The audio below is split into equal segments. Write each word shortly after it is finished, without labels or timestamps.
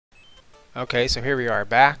Okay, so here we are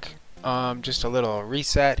back. Just a little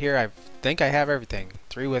reset here. I think I have everything.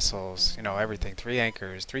 3 whistles, you know, everything. 3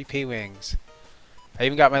 anchors, 3 P-wings. I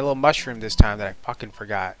even got my little mushroom this time that I fucking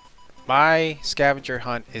forgot. My scavenger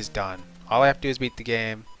hunt is done. All I have to do is beat the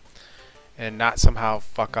game and not somehow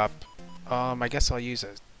fuck up. I guess I'll use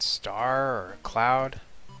a star or a cloud.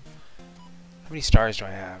 How many stars do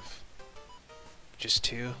I have? Just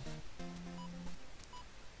 2?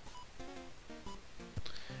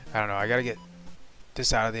 I don't know. I gotta get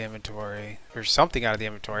this out of the inventory, or something out of the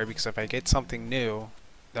inventory, because if I get something new,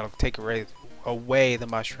 that'll take away the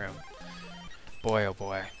mushroom. Boy, oh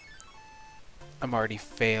boy. I'm already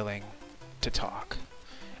failing to talk.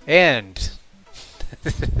 And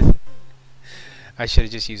I should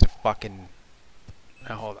have just used a fucking...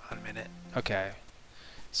 Now, hold on a minute. Okay.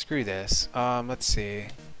 Screw this. Let's see.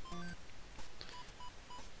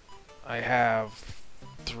 I have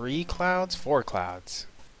 3 clouds? 4 clouds.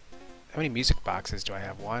 How many music boxes do I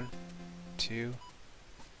have? 1, 2,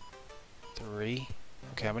 3.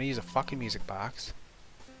 Okay, I'm gonna use a fucking music box.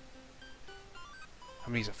 I'm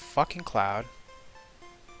gonna use a fucking cloud.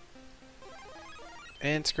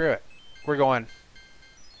 And screw it. We're going.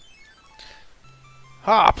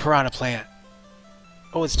 Ah, piranha plant.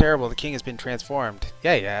 Oh, it's terrible. The king has been transformed.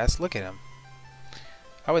 Yeah, yes. Look at him.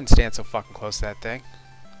 I wouldn't stand so fucking close to that thing.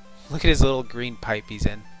 Look at his little green pipe he's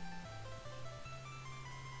in.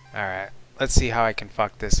 Alright. Let's see how I can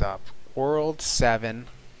fuck this up. World 7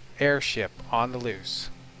 airship on the loose.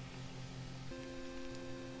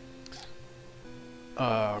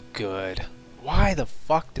 Oh, good. Why the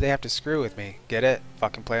fuck do they have to screw with me? Get it?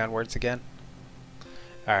 Fucking play on words again?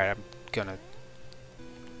 Alright, I'm gonna...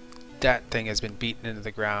 That thing has been beaten into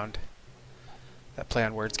the ground. That play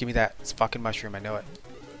on words. Give me that. It's fucking mushroom. I know it.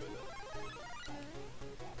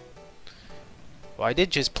 Well, I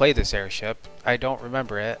did just play this airship. I don't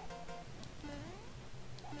remember it.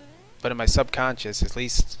 But in my subconscious, at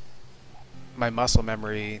least my muscle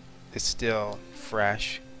memory is still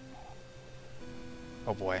fresh.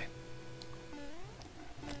 Oh boy.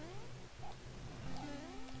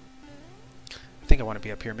 I think I want to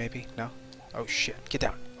be up here maybe. No? Oh shit. Get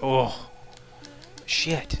down. Oh.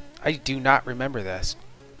 Shit. I do not remember this.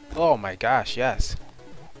 Oh my gosh, yes.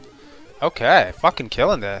 Okay, fucking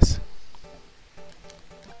killing this.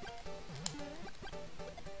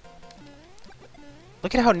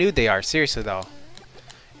 Look at how nude they are, seriously though.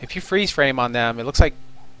 If you freeze frame on them, it looks like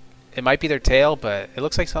it might be their tail, but it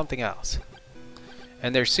looks like something else.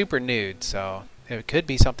 And they're super nude, so it could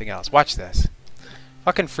be something else. Watch this.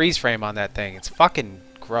 Fucking freeze frame on that thing. It's fucking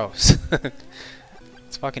gross.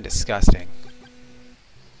 It's fucking disgusting.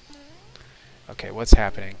 Okay, what's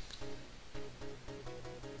happening?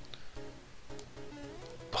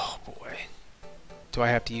 Oh boy. Do I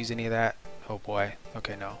have to use any of that? Oh boy.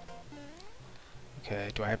 Okay, no.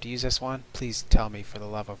 Okay, do I have to use this one? Please tell me, for the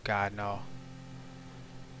love of God, no.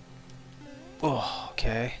 Oh,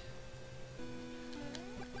 okay.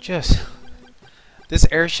 Just... This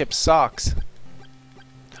airship sucks.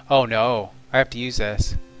 Oh no, I have to use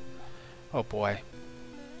this. Oh boy.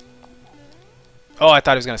 Oh, I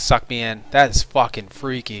thought it was gonna suck me in. That is fucking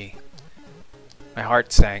freaky. My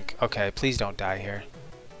heart sank. Okay, please don't die here.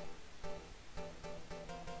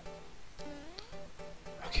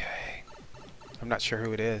 I'm not sure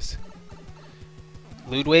who it is.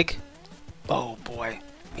 Ludwig? Oh boy.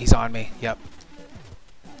 He's on me. Yep.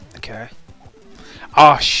 Okay.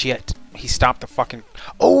 Oh shit. He stopped the fucking...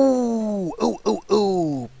 Oh! Ooh, ooh,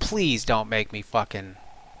 ooh! Please don't make me fucking...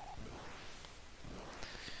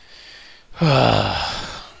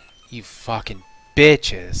 You fucking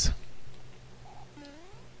bitches.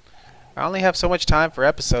 I only have so much time for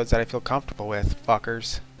episodes that I feel comfortable with,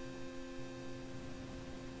 fuckers.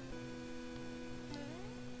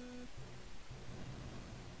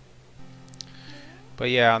 But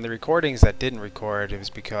yeah, on the recordings that didn't record, it was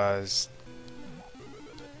because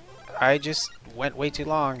I just went way too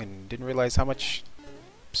long and didn't realize how much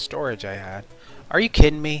storage I had. Are you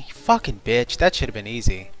kidding me? You fucking bitch. That should have been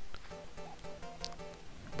easy.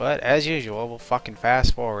 But as usual, we'll fucking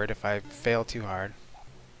fast forward if I fail too hard.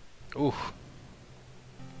 Ooh.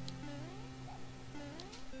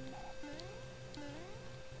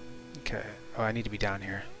 Okay. Oh, I need to be down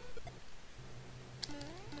here.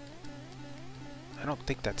 I don't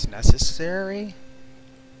think that's necessary.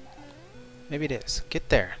 Maybe it is. Get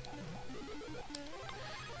there.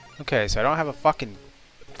 Okay, so I don't have a fucking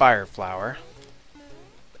fire flower.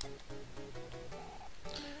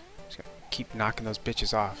 Just gotta keep knocking those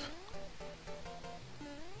bitches off.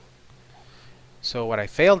 So what I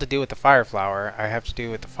failed to do with the fire flower, I have to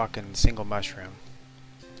do with the fucking single mushroom.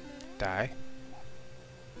 Die.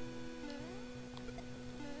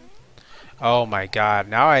 Oh my god,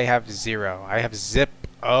 now I have 0. I have zip.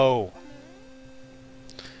 Oh.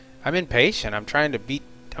 I'm impatient. I'm trying to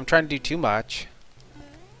do too much.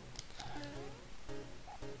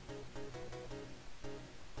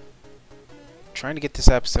 Trying to get this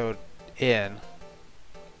episode in.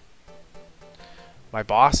 My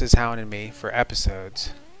boss is hounding me for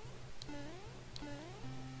episodes.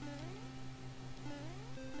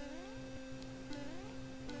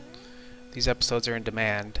 These episodes are in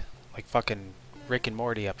demand, like fucking Rick and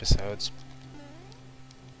Morty episodes.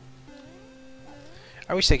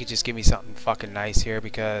 I wish they could just give me something fucking nice here,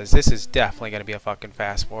 because this is definitely going to be a fucking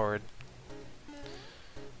fast forward.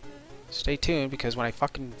 Stay tuned, because when I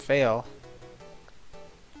fucking fail,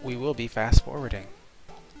 we will be fast forwarding.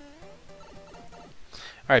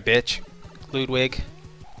 Alright, bitch. Ludwig.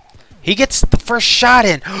 He gets the first shot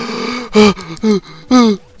in!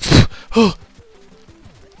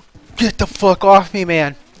 Get the fuck off me,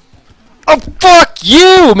 man! Oh, fuck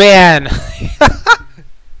you, man!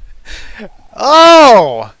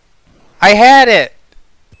 Oh! I had it!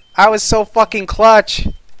 I was so fucking clutch.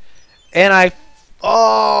 And I...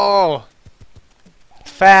 Oh!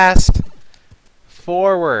 Fast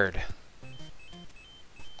forward.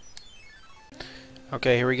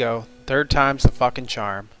 Okay, here we go. Third time's the fucking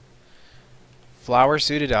charm. Flower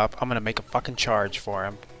suited up. I'm gonna make a fucking charge for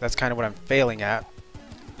him. That's kind of what I'm failing at.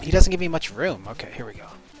 He doesn't give me much room. Okay, here we go.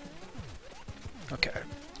 Okay.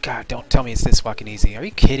 God, don't tell me it's this fucking easy. Are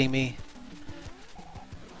you kidding me?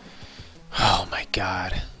 Oh my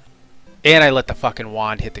god. And I let the fucking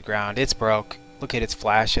wand hit the ground. It's broke. Look at it's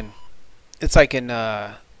flashing. It's like in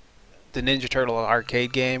the Ninja Turtle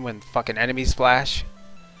arcade game when fucking enemies flash.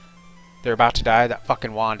 They're about to die. That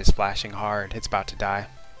fucking wand is flashing hard. It's about to die.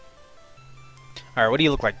 Alright, what do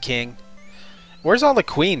you look like, king? Where's all the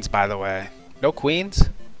queens, by the way? No queens?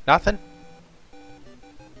 Nothing?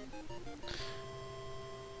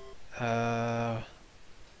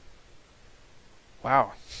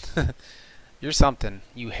 Wow. You're something,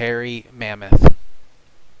 you hairy mammoth.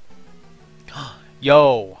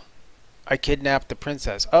 Yo! I kidnapped the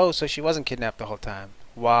princess. Oh, so she wasn't kidnapped the whole time.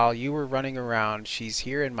 While you were running around, she's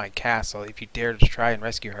here in my castle if you dare to try and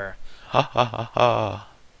rescue her. Ha ha ha ha.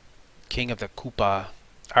 King of the Koopa.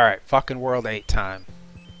 Alright, fucking World 8 time.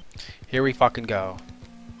 Here we fucking go.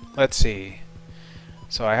 Let's see.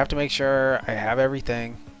 So I have to make sure I have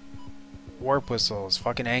everything. Warp whistles,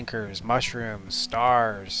 fucking anchors, mushrooms,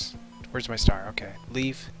 stars. Where's my star? Okay,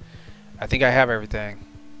 leaf. I think I have everything.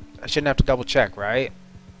 I shouldn't have to double check, right?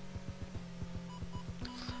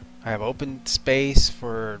 I have open space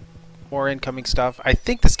for more incoming stuff. I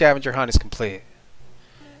think the scavenger hunt is complete.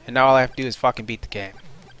 And now all I have to do is fucking beat the game.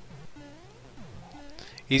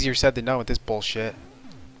 Easier said than done with this bullshit.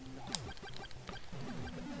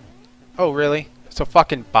 Oh, really? It's a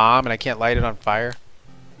fucking bomb and I can't light it on fire?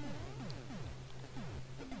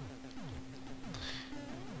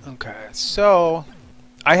 Okay, so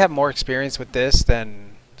I have more experience with this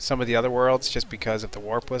than some of the other worlds just because of the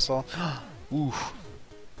warp whistle. Ooh.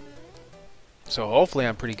 So hopefully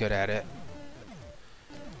I'm pretty good at it.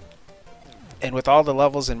 And with all the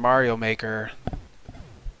levels in Mario Maker,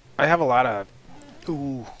 I have a lot of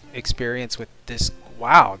experience with this.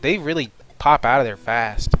 Wow, they really pop out of there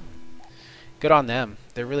fast. Good on them.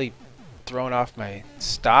 They're really throwing off my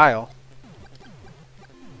style.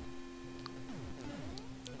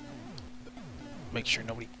 Make sure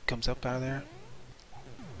nobody comes up out of there.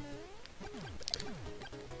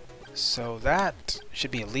 So that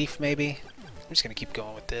should be a leaf maybe. I'm just gonna keep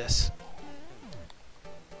going with this.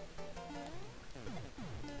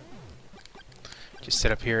 Just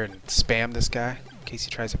sit up here and spam this guy in case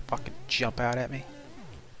he tries to fucking jump out at me.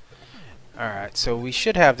 Alright, so we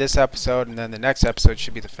should have this episode and then the next episode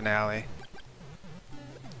should be the finale.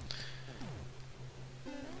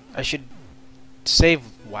 I should save...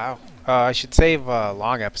 Wow. I should save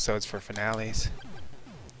long episodes for finales.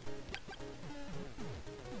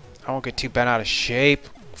 I won't get too bent out of shape.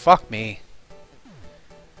 Fuck me.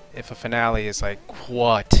 If a finale is like,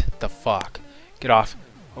 what the fuck? Get off.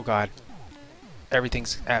 Oh god.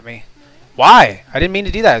 Everything's at me. Why? I didn't mean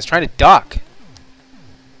to do that. I was trying to duck.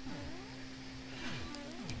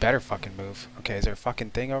 You better fucking move. Okay, is there a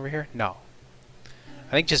fucking thing over here? No.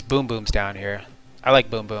 I think just Boom Boom's down here. I like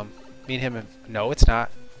Boom Boom. Me and him have... No, it's not.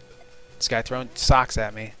 This guy throwing socks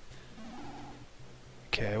at me.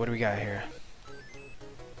 Okay, what do we got here?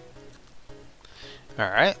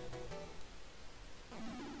 Alright.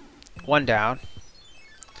 One down.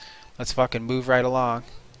 Let's fucking move right along.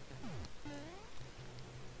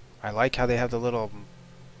 I like how they have the little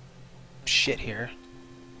shit here.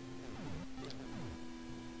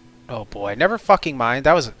 Oh boy, never fucking mind.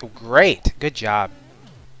 That was great. Good job.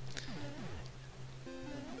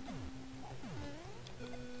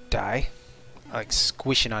 Die. I like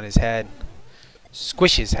squishing on his head.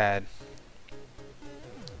 Squish his head.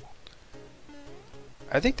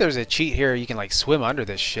 I think there's a cheat here. You can like swim under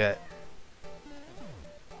this shit.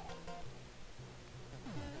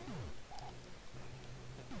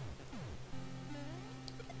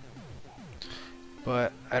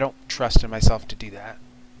 But I don't trust in myself to do that.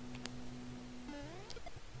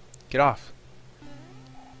 Get off.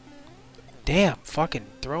 Damn, fucking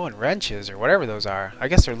throwing wrenches or whatever those are. I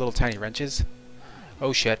guess they're little tiny wrenches.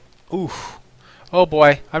 Oh shit. Oof. Oh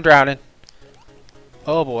boy, I'm drowning.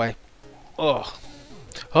 Oh boy. Oh.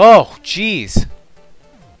 Oh, jeez.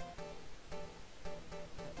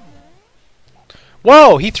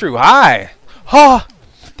 Whoa, he threw high. Oh,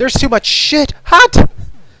 there's too much shit. Hot.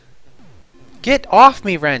 Get off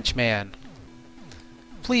me, wrench man.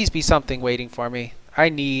 Please be something waiting for me. I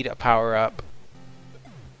need a power up.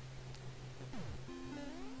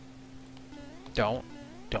 Don't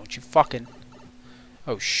you fucking.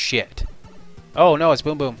 Oh shit. Oh no, it's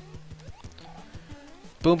Boom Boom.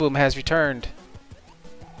 Boom Boom has returned.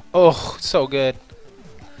 Oh, so good.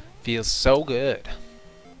 Feels so good.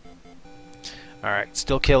 Alright,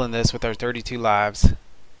 still killing this with our 32 lives.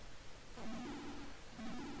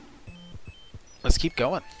 Let's keep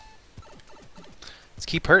going. Let's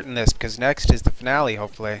keep hurting this because next is the finale,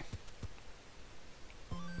 hopefully.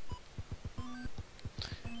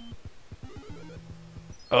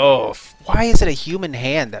 Oh, why is it a human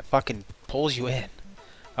hand that fucking pulls you in?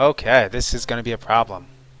 Okay, this is gonna be a problem.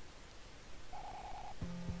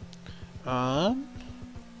 Oh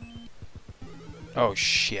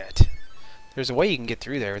shit. There's a way you can get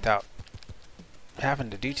through there without having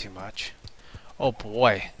to do too much. Oh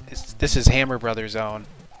boy, this is Hammer Brothers zone.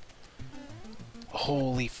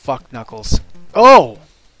 Holy fuck knuckles. Oh!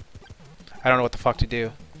 I don't know what the fuck to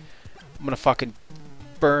do. I'm gonna fucking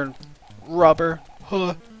burn rubber.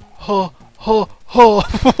 Huh, huh, huh,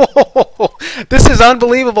 huh. This is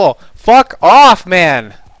unbelievable. Fuck off,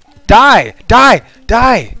 man. Die, die,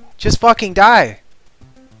 die. Just fucking die.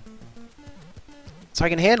 So I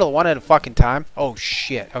can handle one at a fucking time. Oh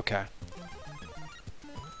shit, okay.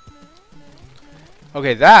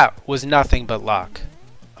 Okay, that was nothing but luck.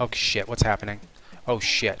 Oh shit, what's happening? Oh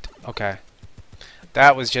shit, okay.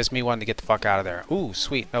 That was just me wanting to get the fuck out of there. Ooh,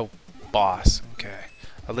 sweet, no boss. Okay,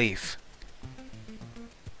 a leaf.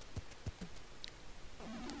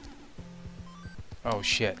 Oh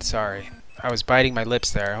shit, sorry. I was biting my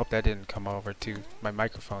lips there. I hope that didn't come over to my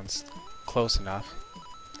microphone's close enough.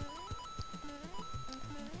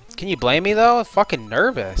 Can you blame me though? I'm fucking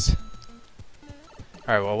nervous.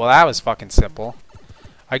 Alright, well that was fucking simple.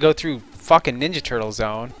 I go through fucking Ninja Turtle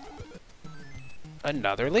zone.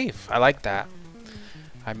 Another leaf. I like that.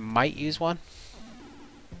 I might use one.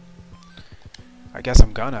 I guess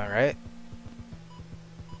I'm gonna, right?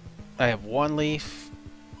 I have 1 leaf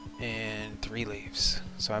and 3 leaves.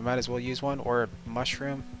 So I might as well use one. Or a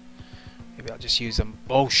mushroom. Maybe I'll just use them.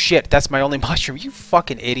 Oh shit, that's my only mushroom. You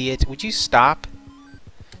fucking idiot. Would you stop?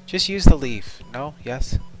 Just use the leaf. No?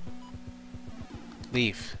 Yes?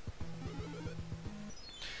 Leaf.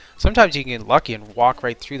 Sometimes you can get lucky and walk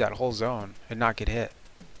right through that whole zone and not get hit.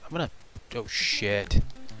 I'm gonna... Oh shit.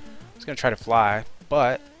 I was gonna try to fly,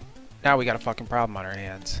 but now we got a fucking problem on our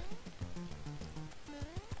hands.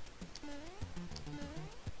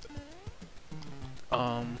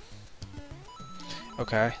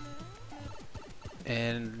 Okay.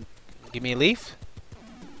 And give me a leaf.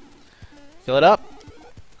 Fill it up.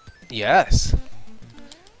 Yes.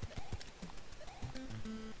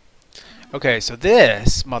 Okay, so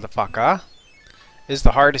this motherfucker is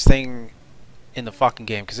the hardest thing in the fucking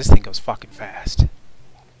game because this thing goes fucking fast.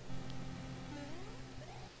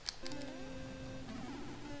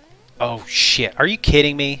 Oh shit, are you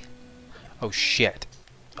kidding me? Oh shit.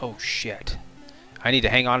 Oh shit. I need to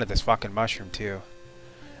hang on to this fucking mushroom too.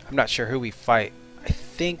 I'm not sure who we fight. I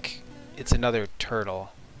think it's another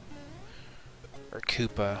turtle. Or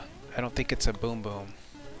Koopa. I don't think it's a Boom Boom.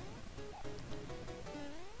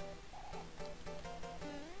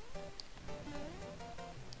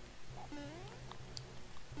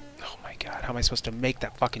 Oh my god, how am I supposed to make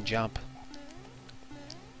that fucking jump?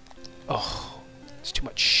 Oh, it's too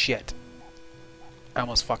much shit. I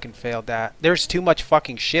almost fucking failed that. There's too much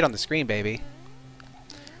fucking shit on the screen, baby.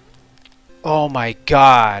 Oh my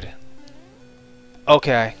god.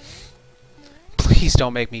 Okay. Please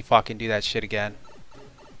don't make me fucking do that shit again.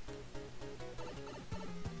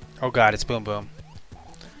 Oh god, it's Boom Boom.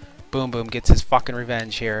 Boom Boom gets his fucking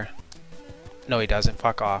revenge here. No, he doesn't.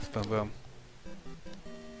 Fuck off, Boom Boom.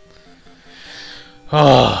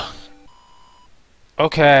 Oh,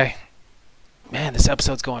 okay. Man, this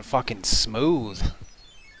episode's going fucking smooth.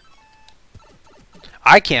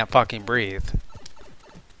 I can't fucking breathe.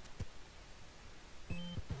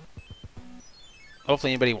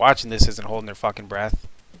 Hopefully anybody watching this isn't holding their fucking breath.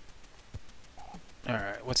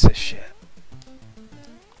 Alright, what's this shit?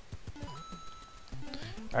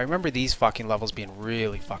 I remember these fucking levels being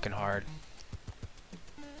really fucking hard.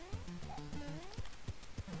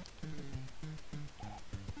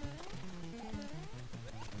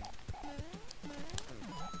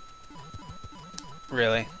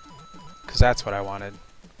 Really? Because that's what I wanted.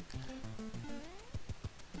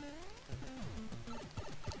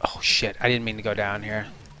 Oh shit, I didn't mean to go down here.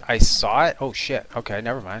 I saw it? Oh shit, okay,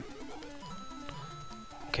 never mind.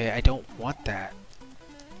 Okay, I don't want that.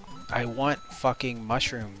 I want fucking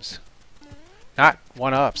mushrooms. Not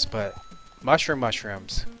one-ups, but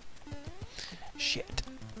mushrooms. Shit.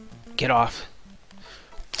 Get off.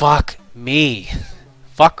 Fuck me.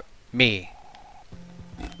 Fuck me.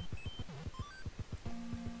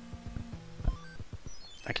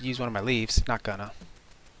 I could use one of my leaves. Not gonna.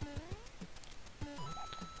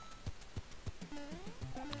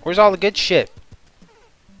 Where's all the good shit?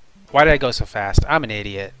 Why did I go so fast? I'm an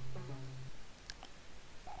idiot.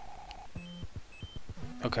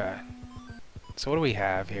 Okay. So what do we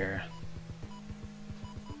have here?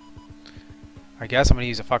 I guess I'm gonna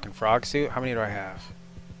use a fucking frog suit. How many do I have?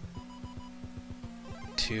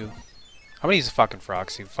 2. I'm gonna use a fucking frog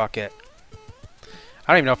suit. Fuck it.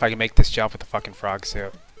 I don't even know if I can make this jump with the fucking frog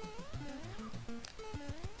suit.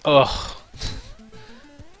 Ugh.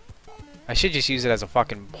 I should just use it as a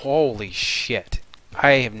fucking... Holy shit.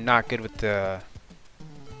 I am not good with the...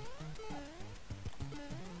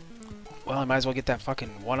 Well, I might as well get that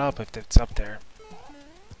fucking one up if it's up there.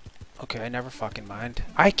 Okay, never fucking mind.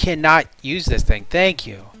 I cannot use this thing. Thank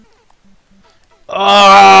you.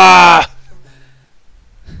 Ah!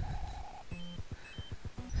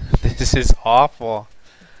 This is awful.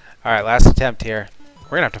 Alright, last attempt here.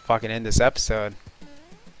 We're gonna have to fucking end this episode.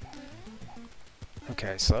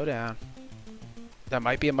 Okay, slow down. That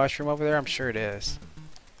might be a mushroom over there. I'm sure it is.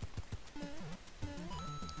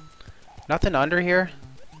 Nothing under here?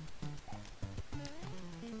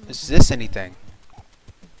 Is this anything?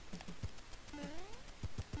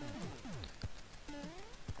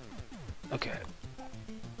 Okay.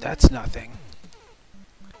 That's nothing.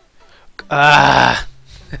 Ah!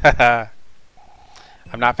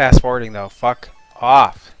 I'm not fast forwarding though. Fuck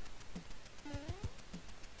off.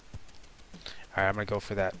 Alright, I'm gonna go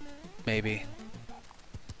for that. Maybe.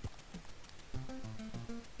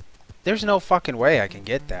 There's no fucking way I can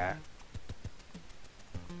get that.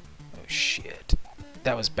 Oh shit.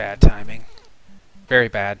 That was bad timing. Very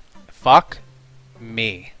bad. Fuck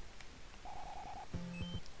me.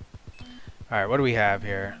 Alright, what do we have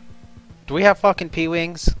here? Do we have fucking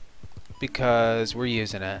P-Wings? Because we're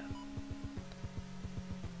using it.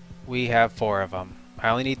 We have 4 of them. I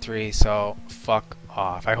only need 3, so fuck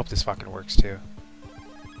off. I hope this fucking works too.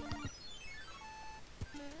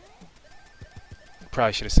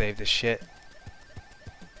 Probably should have saved this shit.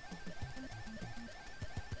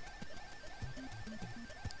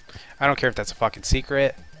 I don't care if that's a fucking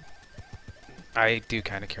secret. I do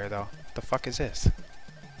kind of care though. What the fuck is this?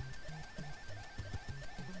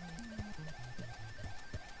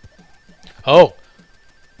 Oh!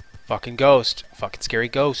 Fucking ghost. Fucking scary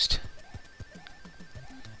ghost.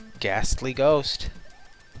 Ghastly ghost.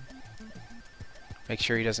 Make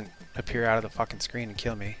sure he doesn't appear out of the fucking screen and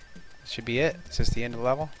kill me. Should be it. Is this the end of the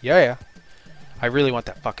level? Yeah. I really want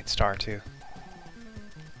that fucking star too.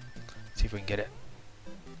 See if we can get it.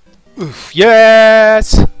 Oof.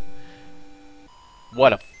 Yes!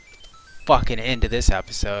 What a fucking end to this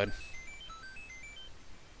episode.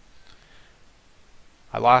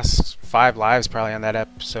 I lost 5 lives probably on that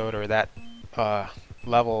episode or that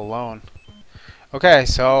level alone. Okay,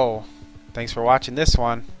 so thanks for watching this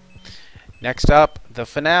one. Next up, the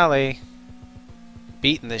finale.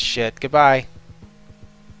 Beating this shit. Goodbye.